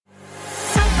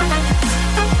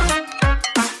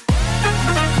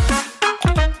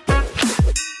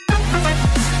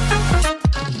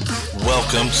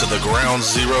to the Ground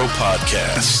Zero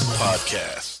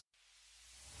Podcast.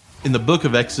 In the book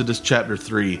of Exodus chapter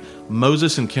 3,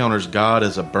 Moses encounters God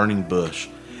as a burning bush.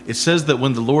 It says that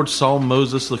when the Lord saw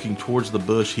Moses looking towards the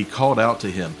bush, he called out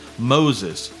to him,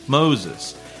 "Moses,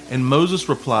 Moses." And Moses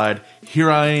replied,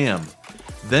 "Here I am."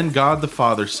 Then God the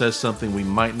Father says something we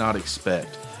might not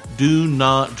expect. "Do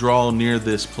not draw near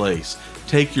this place.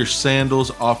 Take your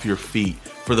sandals off your feet,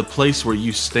 for the place where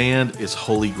you stand is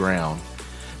holy ground."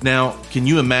 Now, can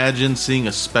you imagine seeing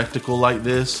a spectacle like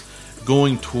this,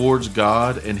 going towards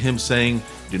God and Him saying,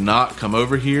 "Do not come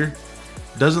over here"?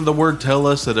 Doesn't the Word tell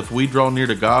us that if we draw near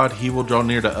to God, He will draw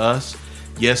near to us?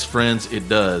 Yes, friends, it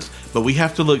does. But we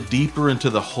have to look deeper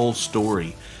into the whole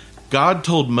story. God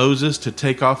told Moses to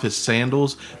take off his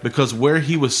sandals because where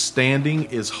he was standing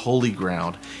is holy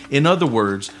ground. In other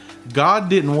words, God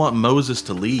didn't want Moses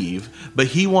to leave, but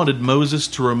He wanted Moses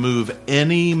to remove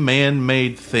any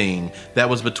man-made thing that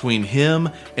was between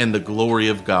him and the glory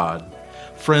of God.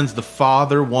 Friends, the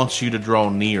Father wants you to draw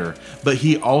near, but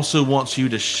He also wants you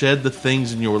to shed the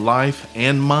things in your life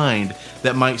and mind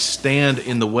that might stand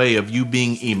in the way of you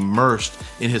being immersed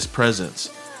in His presence.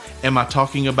 Am I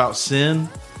talking about sin?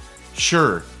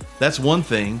 Sure, that's one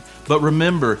thing, but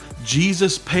remember,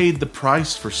 Jesus paid the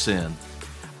price for sin.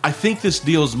 I think this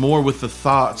deals more with the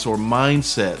thoughts or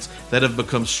mindsets that have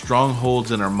become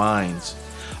strongholds in our minds.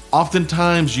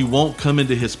 Oftentimes you won't come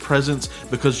into His presence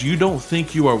because you don't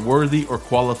think you are worthy or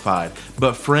qualified.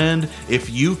 But friend, if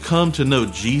you come to know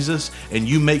Jesus and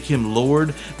you make Him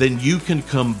Lord, then you can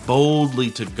come boldly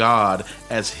to God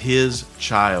as His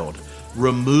child.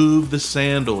 Remove the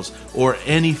sandals or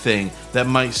anything that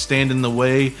might stand in the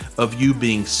way of you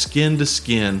being skin to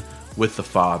skin with the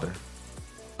Father.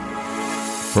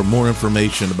 For more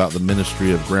information about the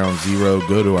ministry of Ground Zero,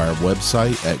 go to our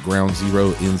website at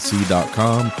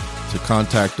groundzero.nc.com. To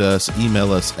contact us,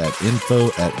 email us at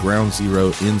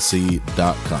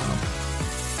info@groundzero.nc.com.